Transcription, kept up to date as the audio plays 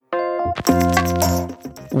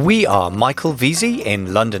We are Michael Veazey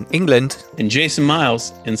in London, England. And Jason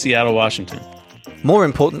Miles in Seattle, Washington. More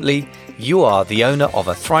importantly, you are the owner of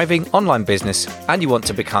a thriving online business and you want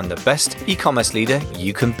to become the best e-commerce leader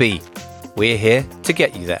you can be. We're here to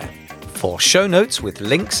get you there. For show notes with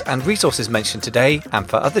links and resources mentioned today, and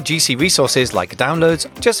for other GC resources like downloads,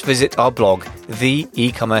 just visit our blog,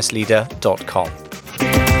 theecommerceleader.com.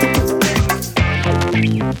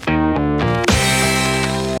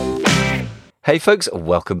 Hey folks,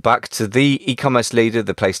 welcome back to The E-Commerce Leader,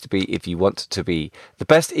 the place to be if you want to be the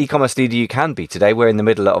best e-commerce leader you can be. Today we're in the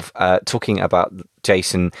middle of talking about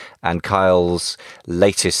Jason and Kyle's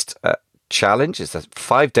latest challenge. It's a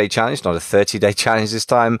 5-day challenge, not a 30-day challenge this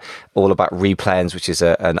time, all about Replens, which is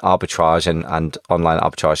an arbitrage and online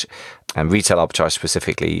arbitrage and retail arbitrage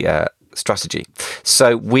specifically strategy.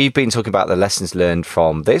 So we've been talking about the lessons learned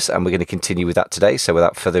from this, and we're going to continue with that today. So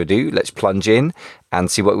without further ado, let's plunge in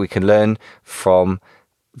and see what we can learn from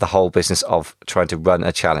the whole business of trying to run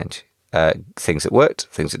a challenge. Things that worked,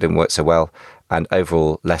 things that didn't work so well, and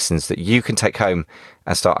overall lessons that you can take home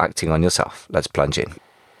and start acting on yourself. Let's plunge in.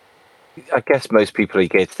 I guess most people are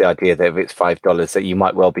geared to the idea that if it's $5 that you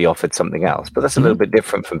might well be offered something else, but that's a little bit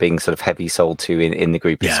different from being sort of heavy sold to in the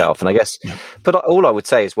group itself. And I guess, but all I would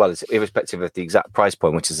say as well is, irrespective of the exact price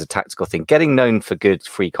point, which is a tactical thing, getting known for good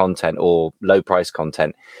free content or low price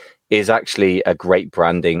content is actually a great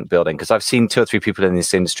branding building, because I've seen 2 or 3 people in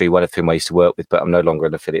this industry, one of whom I used to work with, but I'm no longer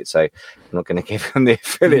an affiliate, so I'm not going to give him the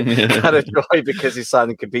affiliate kind of joy because he's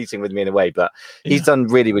silently competing with me in a way. But he's done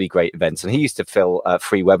really, really great events, and he used to fill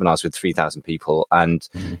free webinars with 3,000 people and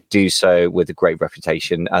do so with a great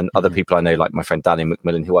reputation. And other people I know, like my friend Danny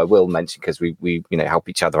McMillan, who I will mention because we help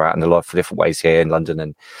each other out in a lot of different ways here in London,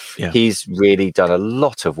 and he's really done a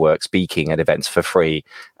lot of work speaking at events for free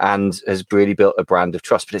and has really built a brand of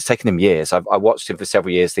trust. But it's taken him years. I watched him for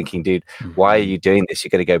several years thinking, dude, why are you doing this?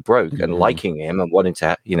 You're going to go broke, and liking him and wanting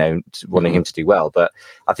to, wanting him to do well. But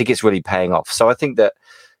I think it's really paying off. So I think that,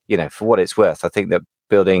 for what it's worth, I think that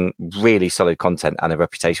building really solid content and a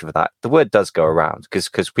reputation for that, the word does go around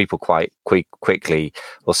because people quite quickly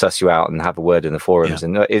will suss you out and have a word in the forums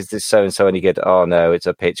and is this so-and-so any good? Oh no, it's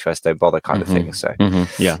a pitch fest, don't bother kind of thing. So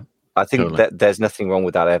I think that there's nothing wrong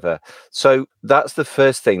with that ever. So that's the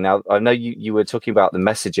first thing. Now, I know you were talking about the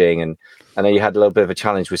messaging, and I know you had a little bit of a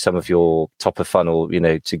challenge with some of your top of funnel,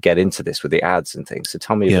 to get into this with the ads and things. So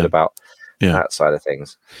tell me a bit about that side of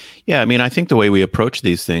things. Yeah, I mean, I think the way we approach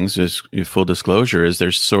these things is, full disclosure, is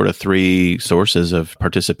there's sort of 3 sources of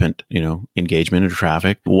participant, engagement and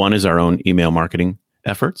traffic. One is our own email marketing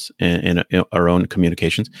efforts and our own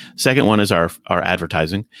communications. Second one is our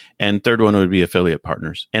advertising, and third one would be affiliate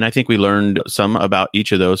partners. And I think we learned some about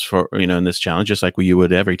each of those for in this challenge, just like you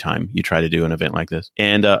would every time you try to do an event like this.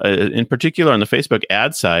 And in particular on the Facebook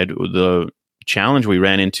ad side, the challenge we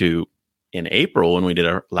ran into in April when we did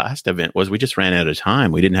our last event was we just ran out of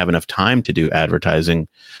time. We didn't have enough time to do advertising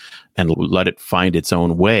and let it find its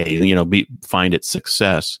own way, find its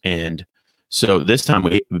success. And so this time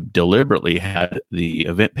we deliberately had the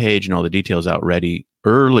event page and all the details out ready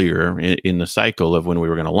earlier in the cycle of when we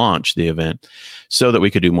were going to launch the event so that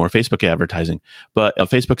we could do more Facebook advertising. But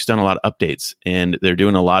Facebook's done a lot of updates, and they're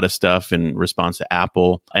doing a lot of stuff in response to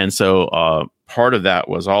Apple. And so part of that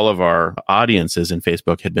was all of our audiences in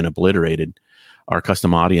Facebook had been obliterated, our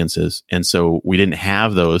custom audiences. And so we didn't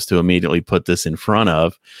have those to immediately put this in front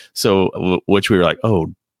of. So which we were like,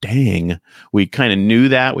 oh, dang, we kind of knew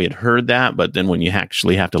that, we had heard that, but then when you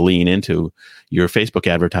actually have to lean into your Facebook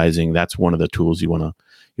advertising, that's one of the tools you want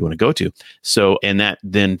to go to. So, and that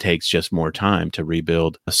then takes just more time to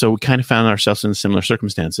rebuild. So we kind of found ourselves in a similar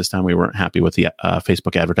circumstance. This time we weren't happy with the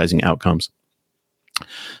Facebook advertising outcomes.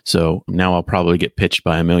 So now I'll probably get pitched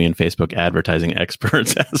by a million Facebook advertising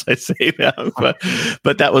experts as I say that.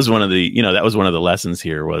 But that was one of the, that was one of the lessons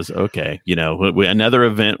here was, okay, another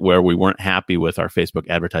event where we weren't happy with our Facebook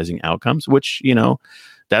advertising outcomes, which,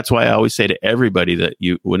 that's why I always say to everybody that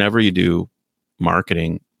whenever you do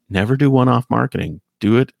marketing, never do one-off marketing.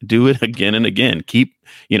 Do it again and again. Keep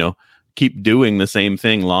doing the same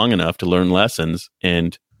thing long enough to learn lessons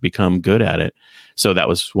and become good at it. So that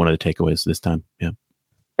was one of the takeaways this time.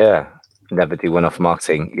 Yeah, never do one-off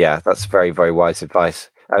marketing. Yeah, that's very, very wise advice.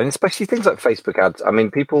 And especially things like Facebook ads. I mean,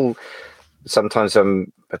 people sometimes, I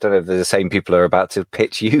don't know if they're the same people who are about to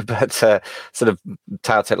pitch you, but sort of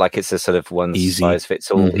tout it like it's a sort of one size fits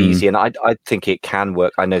all easy. And I think it can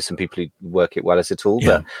work. I know some people who work it well as a tool,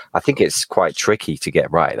 but I think it's quite tricky to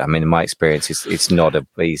get right. I mean, in my experience, it's not an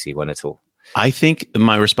easy one at all. I think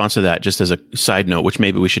my response to that, just as a side note, which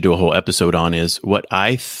maybe we should do a whole episode on, is what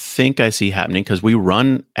I think I see happening, because we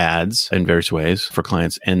run ads in various ways for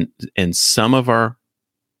clients, and some of our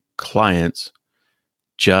clients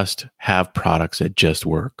just have products that just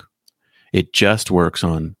work. It just works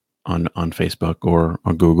on Facebook or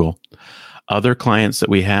on Google. Other clients that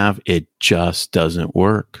we have, it just doesn't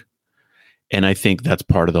work. And I think that's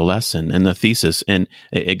part of the lesson and the thesis. And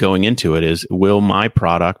going into it is, will my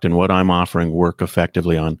product and what I'm offering work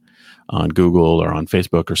effectively on Google or on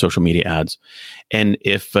Facebook or social media ads? And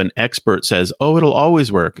if an expert says, "Oh, it'll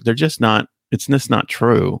always work," they're just not. It's just not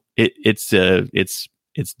true. It's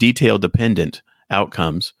detail dependent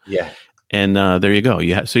outcomes. Yeah. And there you go.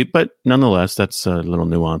 But nonetheless, that's a little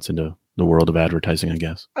nuance into the world of advertising, I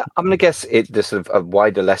guess. I'm going to guess the sort of a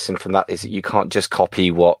wider lesson from that is that you can't just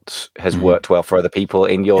copy what has worked well for other people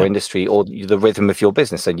in your industry or the rhythm of your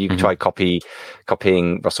business. And you try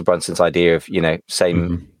copying Russell Brunson's idea of,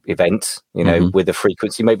 same event, with the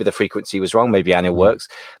frequency. Maybe the frequency was wrong. Maybe annual works.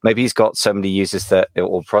 Maybe he's got so many users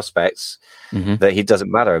or prospects that he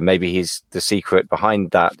doesn't matter. And maybe he's the secret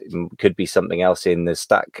behind that could be something else in the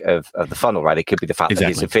stack of the funnel, right? It could be the fact that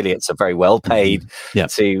his affiliates are very well paid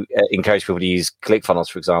to encourage people to use ClickFunnels,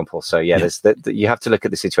 for example. So there's you have to look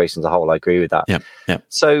at the situation as a whole. I agree with that.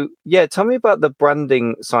 So tell me about the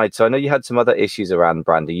branding side. So I know you had some other issues around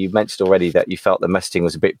branding. You mentioned already that you felt the messaging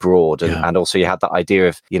was a bit broad, and also you had that idea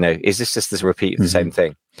of, is this just this repeat of the same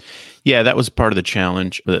thing? Yeah, that was part of the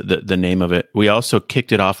challenge, the name of it. We also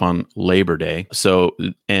kicked it off on Labor Day. So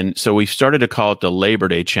we started to call it the Labor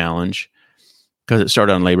Day Challenge because it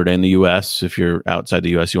started on Labor Day in the U.S. If you're outside the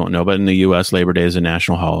U.S., you won't know. But in the U.S., Labor Day is a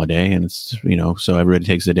national holiday, and it's, so everybody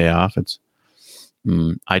takes the day off.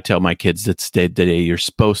 I tell my kids that's the day you're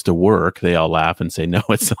supposed to work. They all laugh and say, "No,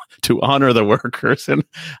 it's to honor the workers." And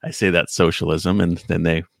I say that's socialism, and then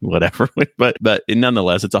they whatever. But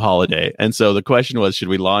nonetheless, it's a holiday. And so the question was, should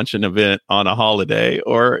we launch an event on a holiday,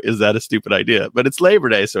 or is that a stupid idea? But it's Labor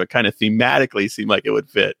Day, so it kind of thematically seemed like it would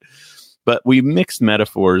fit. But we mixed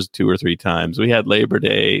metaphors 2 or 3 times. We had Labor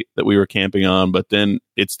Day that we were camping on, but then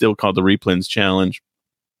it's still called the Replens Challenge.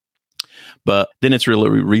 But then it's really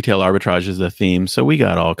retail arbitrage is the theme. So we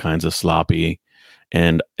got all kinds of sloppy,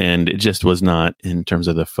 and it just was not in terms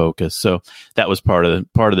of the focus. So that was part of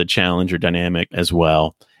the challenge or dynamic as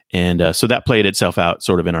well. And so that played itself out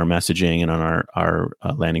sort of in our messaging and on our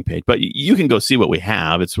landing page. But you can go see what we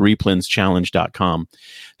have. It's replenschallenge.com.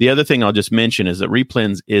 The other thing I'll just mention is that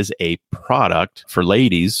Replens is a product for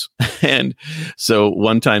ladies. And so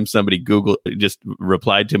one time somebody just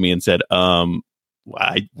replied to me and said,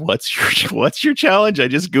 what's your challenge? I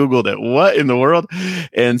just Googled it. What in the world?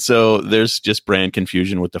 And so there's just brand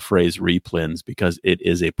confusion with the phrase Replens because it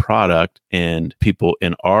is a product and people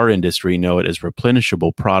in our industry know it as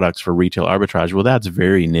replenishable products for retail arbitrage. Well, that's a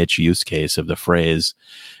very niche use case of the phrase.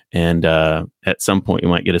 And at some point, you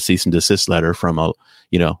might get a cease and desist letter from a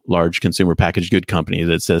large consumer packaged good company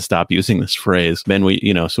that says stop using this phrase. Then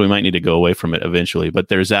so we might need to go away from it eventually. But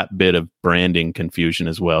there's that bit of branding confusion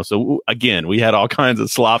as well. So again, we had all kinds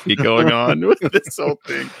of sloppy going on with this whole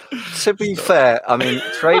thing. To be fair, I mean,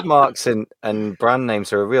 trademarks and brand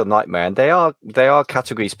names are a real nightmare, and they are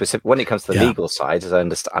category specific when it comes to the legal side. As I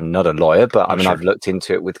understand, I'm not a lawyer, but I've looked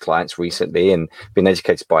into it with clients recently and been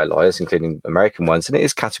educated by lawyers, including American ones, and it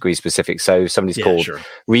is category specific. So somebody's called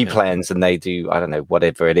Replens and they do, I don't know,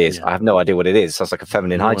 whatever it is. I have no idea what it is. It sounds like a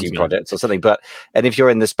feminine hygiene product or something. And if you're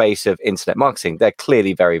in the space of internet marketing, they're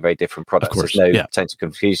clearly very, very different products. There's no potential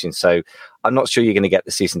confusion. So I'm not sure you're going to get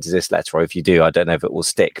the cease and desist letter, or if you do, I don't know if it will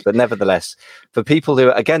stick. But nevertheless, for people who,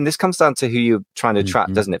 again, this comes down to who you're trying to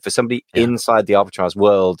trap, doesn't it? For somebody inside the arbitrage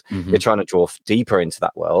world, you're trying to draw deeper into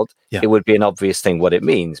that world. It would be an obvious thing what it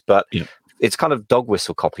means. But it's kind of dog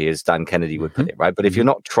whistle copy, as Dan Kennedy would put it, right? But if you're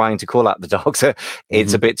not trying to call out the dogs,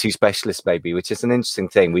 it's a bit too specialist, maybe, which is an interesting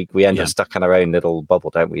thing. We end up stuck in our own little bubble,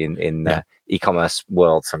 don't we, in the e-commerce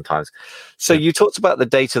world sometimes. So you talked about the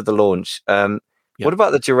date of the launch. What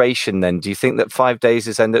about the duration then? Do you think that 5 days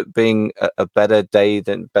is end up being a better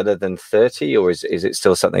than 30, or is it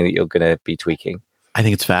still something that you're going to be tweaking? I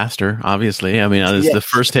think it's faster, obviously. I mean, the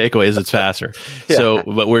first takeaway is it's faster. So,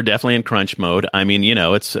 but we're definitely in crunch mode. I mean,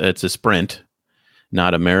 it's a sprint,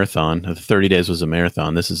 not a marathon. 30 days was a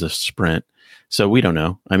marathon. This is a sprint. So we don't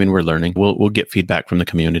know. I mean, we're learning. We'll get feedback from the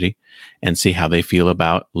community and see how they feel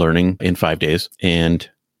about learning in 5 days and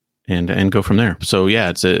go from there. So yeah,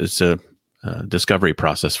 it's a discovery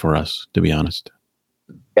process for us, to be honest.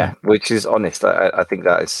 Yeah, which is honest. I think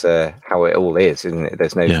that is how it all is, isn't it?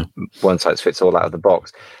 There's no Yeah. one size fits all out of the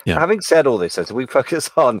box. Yeah. Having said all this, so we focus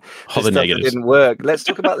on All the the stuff that negatives. didn't work. Let's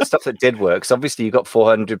talk about the stuff that did work. So obviously you got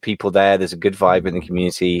 400 people there. There's a good vibe in the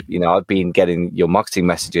community. You know, I've been getting your marketing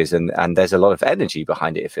messages, and there's a lot of energy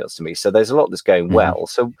behind it. It feels to me. So there's a lot that's going well.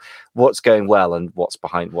 So what's going well, and what's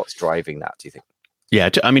driving that? Do you think? Yeah,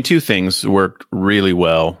 I mean, two things worked really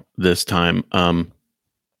well this time.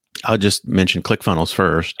 I'll just mention ClickFunnels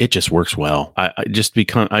first. It just works well.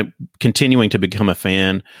 I'm continuing to become a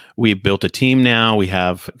fan. We built a team now. We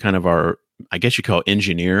have kind of our, I guess you call it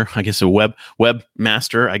engineer, I guess a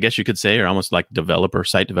webmaster, I guess you could say, or almost like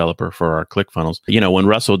site developer for our ClickFunnels. You know, when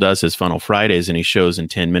Russell does his Funnel Fridays and he shows in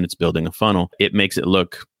 10 minutes building a funnel, it makes it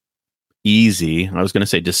look easy. I was going to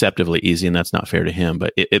say deceptively easy, and that's not fair to him,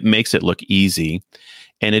 but it makes it look easy.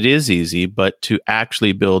 And it is easy, but to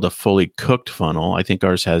actually build a fully cooked funnel, I think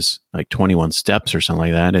ours has like 21 steps or something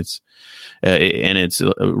like that. It's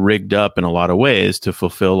rigged up in a lot of ways to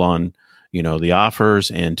fulfill on, you know, the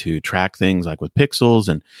offers and to track things like with pixels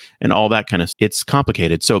and all that kind of. It's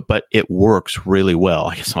complicated. So, but it works really well.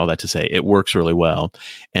 I guess all that to say, it works really well,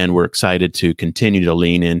 and we're excited to continue to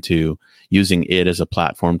lean into using it as a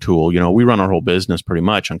platform tool. You know, we run our whole business pretty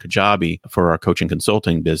much on Kajabi for our coaching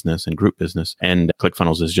consulting business and group business. And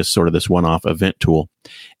ClickFunnels is just sort of this one-off event tool.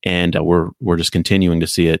 And we're just continuing to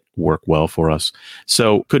see it work well for us.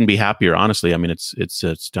 So couldn't be happier, honestly. I mean,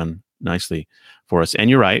 it's done nicely for us. And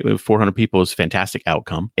you're right, 400 people is a fantastic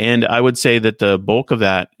outcome. And I would say that the bulk of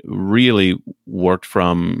that really worked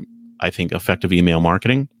from, I think, effective email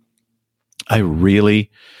marketing. I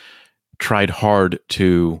really tried hard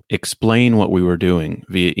to explain what we were doing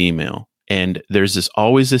via email. And there's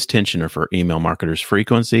always this tension for email marketers,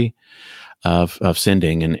 frequency of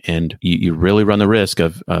sending. And you really run the risk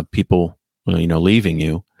of people, you know, leaving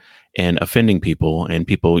you and offending people, and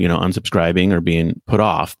people, you know, unsubscribing or being put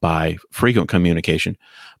off by frequent communication.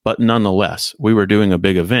 But nonetheless, we were doing a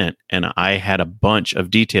big event and I had a bunch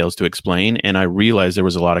of details to explain, and I realized there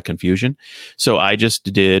was a lot of confusion. So I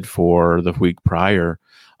just did, for the week prior,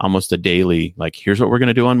 almost a daily, like, here's what we're going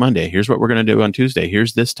to do on Monday. Here's what we're going to do on Tuesday.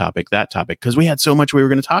 Here's this topic, that topic. Because we had so much we were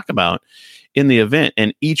going to talk about in the event.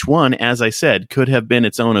 And each one, as I said, could have been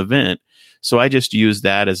its own event. So I just used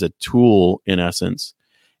that as a tool in essence.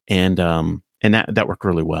 And that worked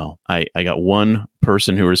really well. I got one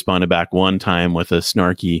person who responded back one time with a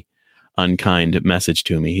snarky, unkind message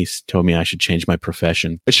to me. He told me I should change my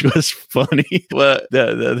profession, which was funny. But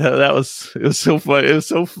it was so funny.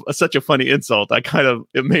 It was such a funny insult.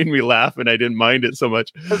 It made me laugh, and I didn't mind it so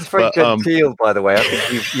much. That's very genteel, by the way. I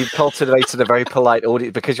think you've cultivated a very polite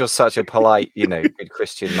audience, because you're such a polite, you know, good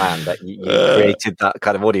Christian man, that you created that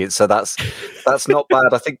kind of audience. So that's not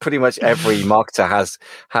bad. I think pretty much every marketer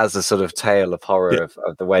has a sort of tale of horror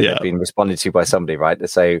of the way they've been responded to by somebody, right?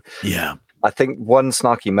 So yeah. I think one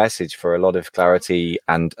snarky message for a lot of clarity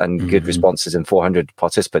and good responses and 400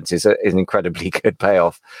 participants is an incredibly good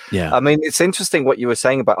payoff. Yeah. I mean, it's interesting what you were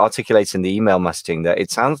saying about articulating the email messaging, that it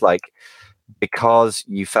sounds like because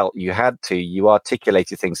you felt you had to, you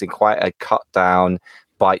articulated things in quite a cut down,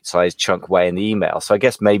 bite-sized chunk way in the email. So I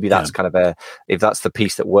guess maybe that's kind of if that's the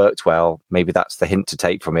piece that worked well, maybe that's the hint to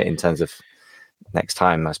take from it in terms of next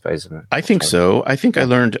time, I suppose. I think so. I think I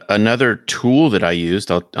learned another tool that I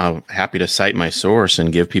used. I'm happy to cite my source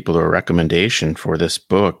and give people a recommendation for this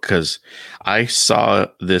book, because I saw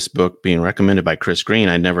this book being recommended by Chris Green.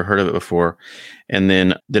 I'd never heard of it before. And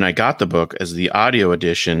then I got the book as the audio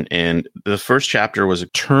edition, and the first chapter was a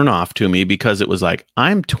turnoff to me, because it was like,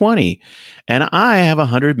 I'm 20 and I have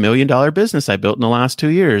 $100 million business I built in the last 2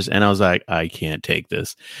 years. And I was like, I can't take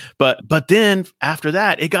this. But then after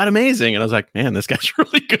that, it got amazing. And I was like, man, this guy's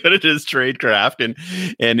really good at his trade craft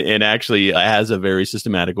and actually has a very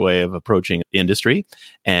systematic way of approaching industry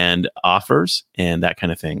and offers and that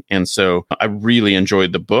kind of thing. And so I really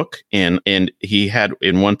enjoyed the book. And he had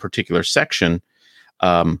in one particular section,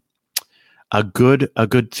 a good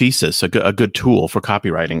thesis, a good tool for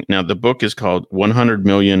copywriting. Now, the book is called 100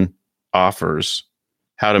 Million Offers,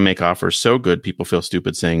 How to Make Offers So Good People Feel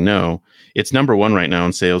Stupid Saying No. It's number one right now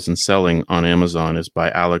in sales and selling on Amazon. Is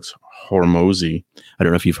by Alex Hormozy. I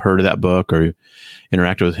don't know if you've heard of that book or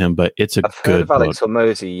interacted with him, but it's I've good heard of Alex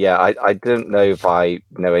Hormozy. Yeah, I don't know if I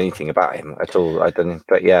know anything about him at all. I don't,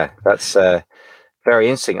 but yeah, that's very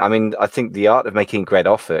interesting. I mean, I think the art of making a great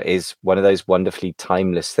offer is one of those wonderfully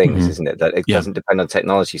timeless things, isn't it? That it doesn't depend on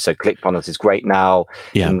technology. So ClickFunnels is great now.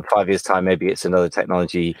 In 5 years' time, maybe it's another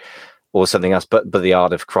technology or something else. But the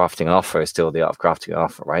art of crafting an offer is still the art of crafting an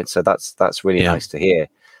offer, right? So that's really nice to hear.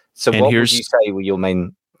 So what would you say were your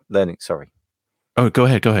main learning? Sorry. Oh, go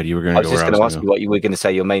ahead. Go ahead. You were going I to was go where just I going was to going ask to you go. what you were going to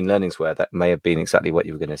say your main learnings were. That may have been exactly what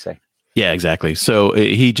you were going to say. Yeah, exactly. So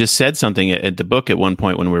he just said something at the book at one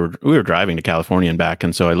point when we were driving to California and back,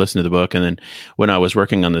 and so I listened to the book, and then when I was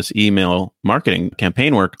working on this email marketing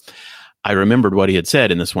campaign work, I remembered what he had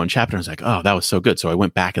said in this one chapter. I was like, oh, that was so good. So I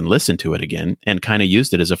went back and listened to it again and kind of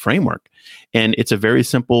used it as a framework. And it's a very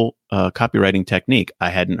simple copywriting technique. I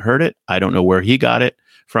hadn't heard it. I don't know where he got it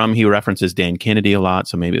from. He references Dan Kennedy a lot.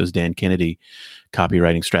 So maybe it was Dan Kennedy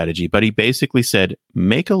copywriting strategy. But he basically said,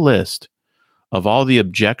 make a list of all the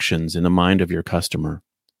objections in the mind of your customer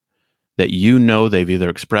that you know they've either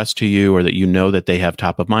expressed to you or that you know that they have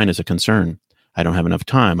top of mind as a concern. I don't have enough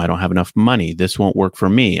time. I don't have enough money. This won't work for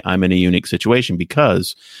me. I'm in a unique situation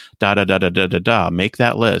because da da da da da da da. Make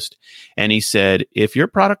that list. And he said, if your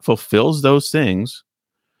product fulfills those things,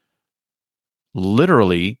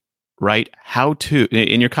 literally write how to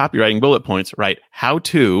in your copywriting bullet points. Write how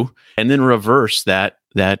to, and then reverse that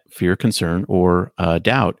fear, concern, or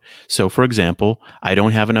doubt. So, for example, I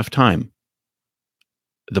don't have enough time.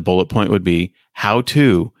 The bullet point would be how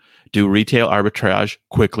to do retail arbitrage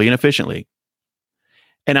quickly and efficiently.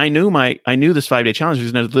 And I knew this 5-day challenge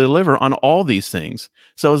was going to deliver on all these things.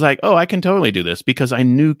 So I was like, oh, I can totally do this because I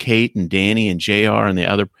knew Kate and Danny and JR and the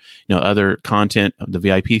other content, the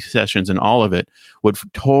VIP sessions and all of it would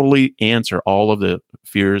totally answer all of the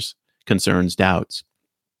fears, concerns, doubts.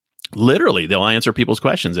 Literally, they'll answer people's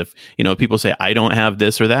questions. If people say, I don't have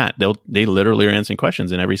this or that, they literally are answering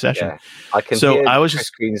questions in every session. Yeah, I can hear Chris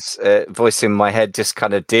Green's voice in my head just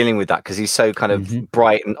kind of dealing with that because he's so kind of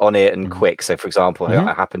bright and on it and quick. So, for example,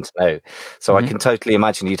 I happen to know. So I can totally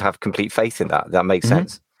imagine you'd have complete faith in that. That makes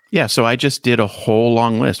sense. Yeah, so I just did a whole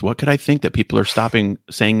long list. What could I think that people are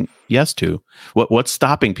saying yes to? What's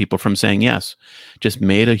stopping people from saying yes? Just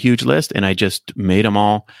made a huge list, and I just made them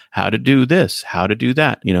all how to do this, how to do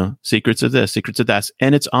that. Secrets of this, secrets of that,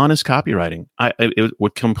 and it's honest copywriting. It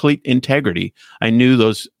with complete integrity. I knew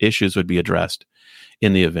those issues would be addressed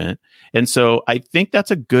in the event, and so I think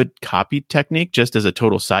that's a good copy technique. Just as a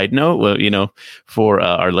total side note, for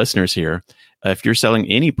our listeners here, if you're selling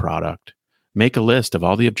any product, make a list of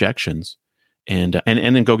all the objections and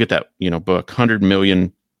then go get that, book, 100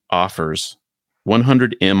 Million Offers,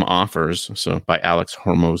 100M Offers. So by Alex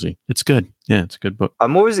Hormozy. It's good. Yeah, it's a good book.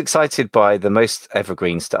 I'm always excited by the most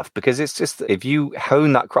evergreen stuff because it's just, if you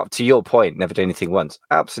hone that craft, to your point, never do anything once.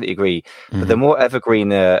 Absolutely agree. But the more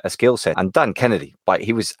evergreen a skill set, and Dan Kennedy,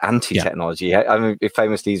 he was anti-technology. Yeah. I mean,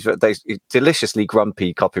 famously, he's deliciously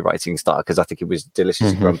grumpy copywriting style because I think he was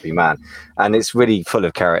deliciously grumpy man. And it's really full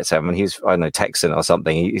of character. I mean, he's, I don't know, Texan or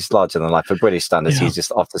something. He's larger than life. For British standards, he's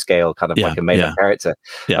just off the scale, kind of like a made-up character.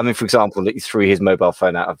 Yeah. I mean, for example, he threw his mobile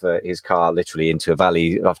phone out of his car literally into a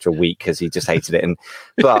valley after a week because he just hated it.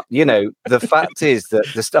 But the fact is that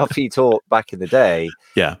the stuff he taught back in the day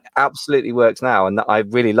absolutely works now, and I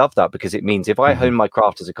really love that because it means if I hone my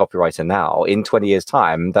craft as a copywriter now, in 20 years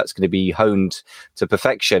time that's going to be honed to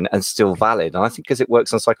perfection and still valid. And I think because it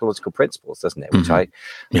works on psychological principles, doesn't it? Which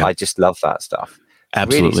I just love that stuff.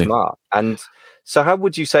 Absolutely really smart. And so how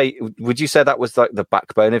would you say that was like the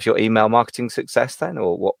backbone of your email marketing success then,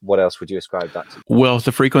 or what else would you ascribe that to? Well,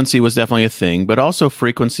 the frequency was definitely a thing, but also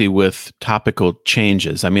frequency with topical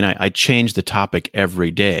changes. I mean, I changed the topic every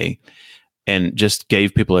day and just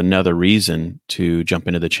gave people another reason to jump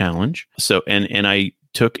into the challenge. So, and I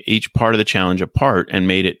took each part of the challenge apart and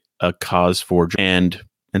made it a cause for, and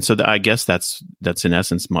so I guess that's in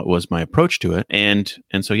essence was my approach to it. And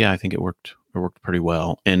so, yeah, I think it worked pretty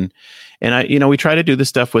well. And I, we try to do this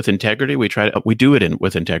stuff with integrity. We do it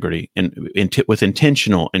with integrity and with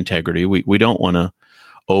intentional integrity. We don't want to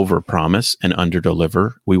over promise and under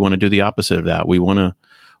deliver. We want to do the opposite of that. We want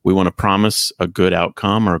to promise a good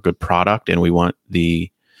outcome or a good product, and we want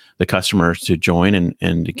the customers to join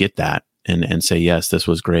and to get that and say, yes, this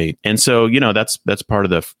was great. And so, that's part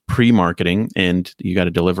of the pre-marketing, and you got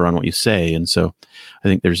to deliver on what you say. And so I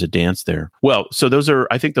think there's a dance there. Well, so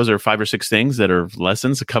I think those are 5 or 6 things that are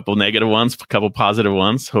lessons, a couple negative ones, a couple positive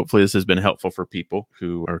ones. Hopefully this has been helpful for people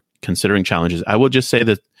who are considering challenges. I will just say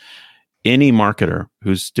that any marketer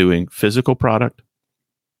who's doing physical product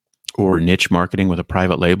or niche marketing with a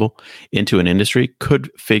private label into an industry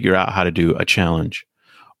could figure out how to do a challenge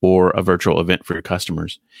or a virtual event for your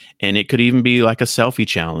customers. And it could even be like a selfie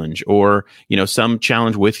challenge or, some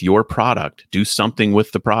challenge with your product. Do something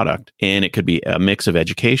with the product. And it could be a mix of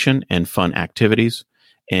education and fun activities.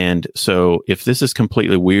 And so if this is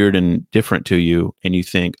completely weird and different to you and you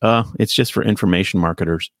think, it's just for information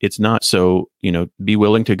marketers, it's not. So, be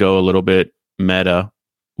willing to go a little bit meta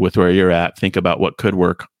with where you're at. Think about what could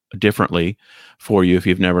work differently for you if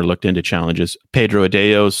you've never looked into challenges. Pedro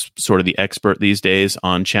Adeo's sort of the expert these days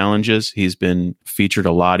on challenges. He's been featured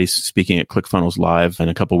a lot. He's speaking at ClickFunnels Live in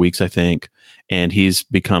a couple of weeks, I think, and he's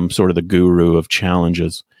become sort of the guru of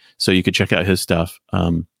challenges. So you could check out his stuff.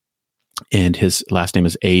 And his last name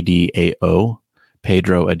is Adao,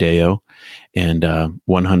 Pedro Adeo, and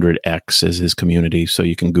 100X is his community. So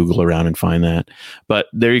you can Google around and find that. But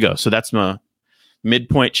there you go. So that's my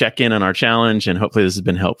midpoint check-in on our challenge, and hopefully this has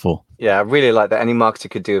been helpful. Yeah, I really like that. Any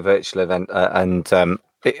marketer could do a virtual event.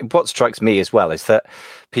 What strikes me as well is that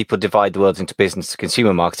people divide the world into business to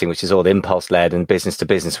consumer marketing, which is all impulse-led, and business to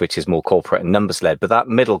business, which is more corporate and numbers-led. But that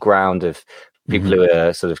middle ground of people who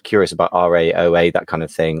are sort of curious about RA, OA, that kind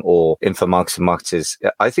of thing, or infomarketers and marketers,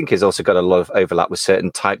 I think has also got a lot of overlap with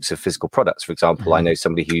certain types of physical products. For example, I know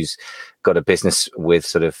somebody who's got a business with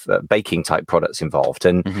sort of baking type products involved.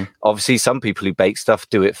 And obviously some people who bake stuff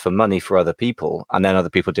do it for money for other people, and then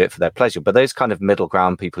other people do it for their pleasure. But those kind of middle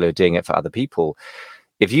ground people who are doing it for other people,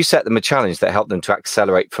 if you set them a challenge that helped them to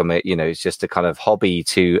accelerate from it, it's just a kind of hobby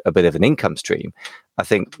to a bit of an income stream. I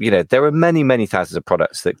think, there are many, many thousands of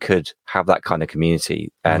products that could have that kind of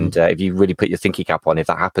community. And if you really put your thinking cap on, if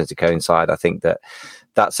that happens to coincide, I think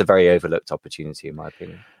that's a very overlooked opportunity, in my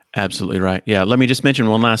opinion. Absolutely right. Yeah. Let me just mention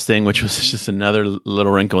one last thing, which was just another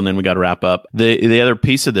little wrinkle, and then we got to wrap up. The other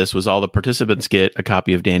piece of this was all the participants get a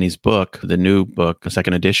copy of Danny's book, the new book, a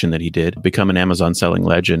second edition that he did, Become an Amazon Selling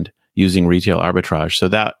Legend Using Retail Arbitrage. So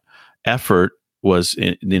that effort was,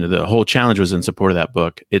 the whole challenge was in support of that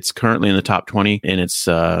book. It's currently in the top 20 in its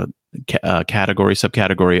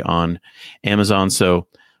subcategory on Amazon. So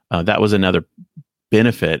that was another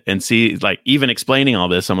benefit. And see, like, even explaining all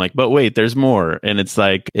this, I'm like, but wait, there's more. And it's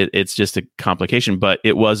like, it's just a complication, but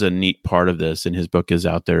it was a neat part of this. And his book is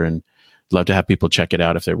out there, and I'd love to have people check it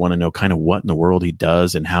out if they want to know kind of what in the world he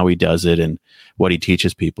does and how he does it and what he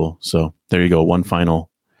teaches people. So there you go. One final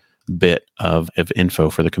bit of info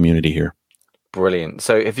for the community here. Brilliant.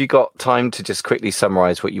 So have you got time to just quickly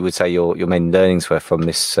summarize what you would say your main learnings were from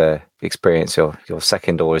this experience, your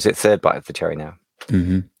second, or is it third bite of the cherry now?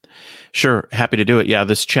 Sure. Happy to do it. Yeah,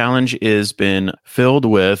 this challenge has been filled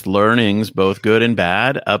with learnings, both good and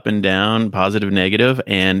bad, up and down, positive, negative,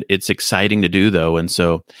 and it's exciting to do, though. And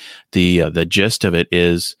so the gist of it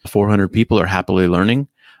is 400 people are happily learning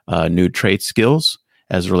new trade skills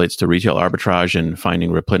as it relates to retail arbitrage and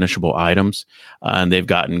finding replenishable items. And they've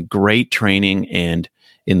gotten great training, and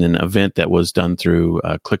in an event that was done through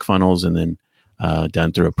ClickFunnels and then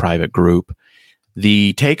done through a private group.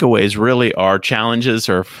 The takeaways really are challenges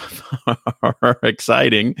are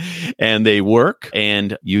exciting and they work,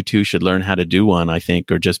 and you too should learn how to do one, I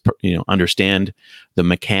think, or just understand the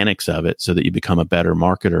mechanics of it so that you become a better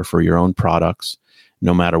marketer for your own products,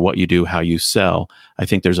 no matter what you do, how you sell. I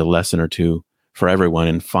think there's a lesson or two for everyone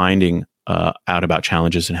in finding out about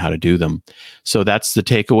challenges and how to do them. So that's the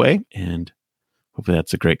takeaway, and hopefully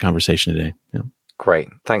that's a great conversation today. Yeah. Great.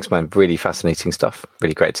 Thanks, man. Really fascinating stuff.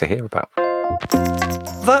 Really great to hear about.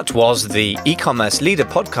 That was the E-commerce Leader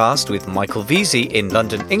podcast with Michael Veazey in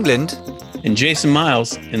London, England, and Jason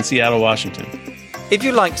Miles in Seattle, Washington. If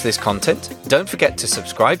you liked this content, don't forget to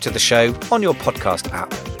subscribe to the show on your podcast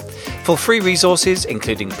app. For free resources,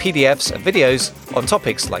 including PDFs and videos on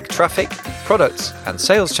topics like traffic, products, and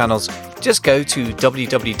sales channels, just go to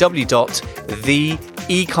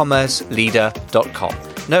www.theecommerceleader.com.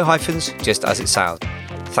 No hyphens, just as it sounds.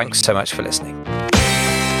 Thanks so much for listening.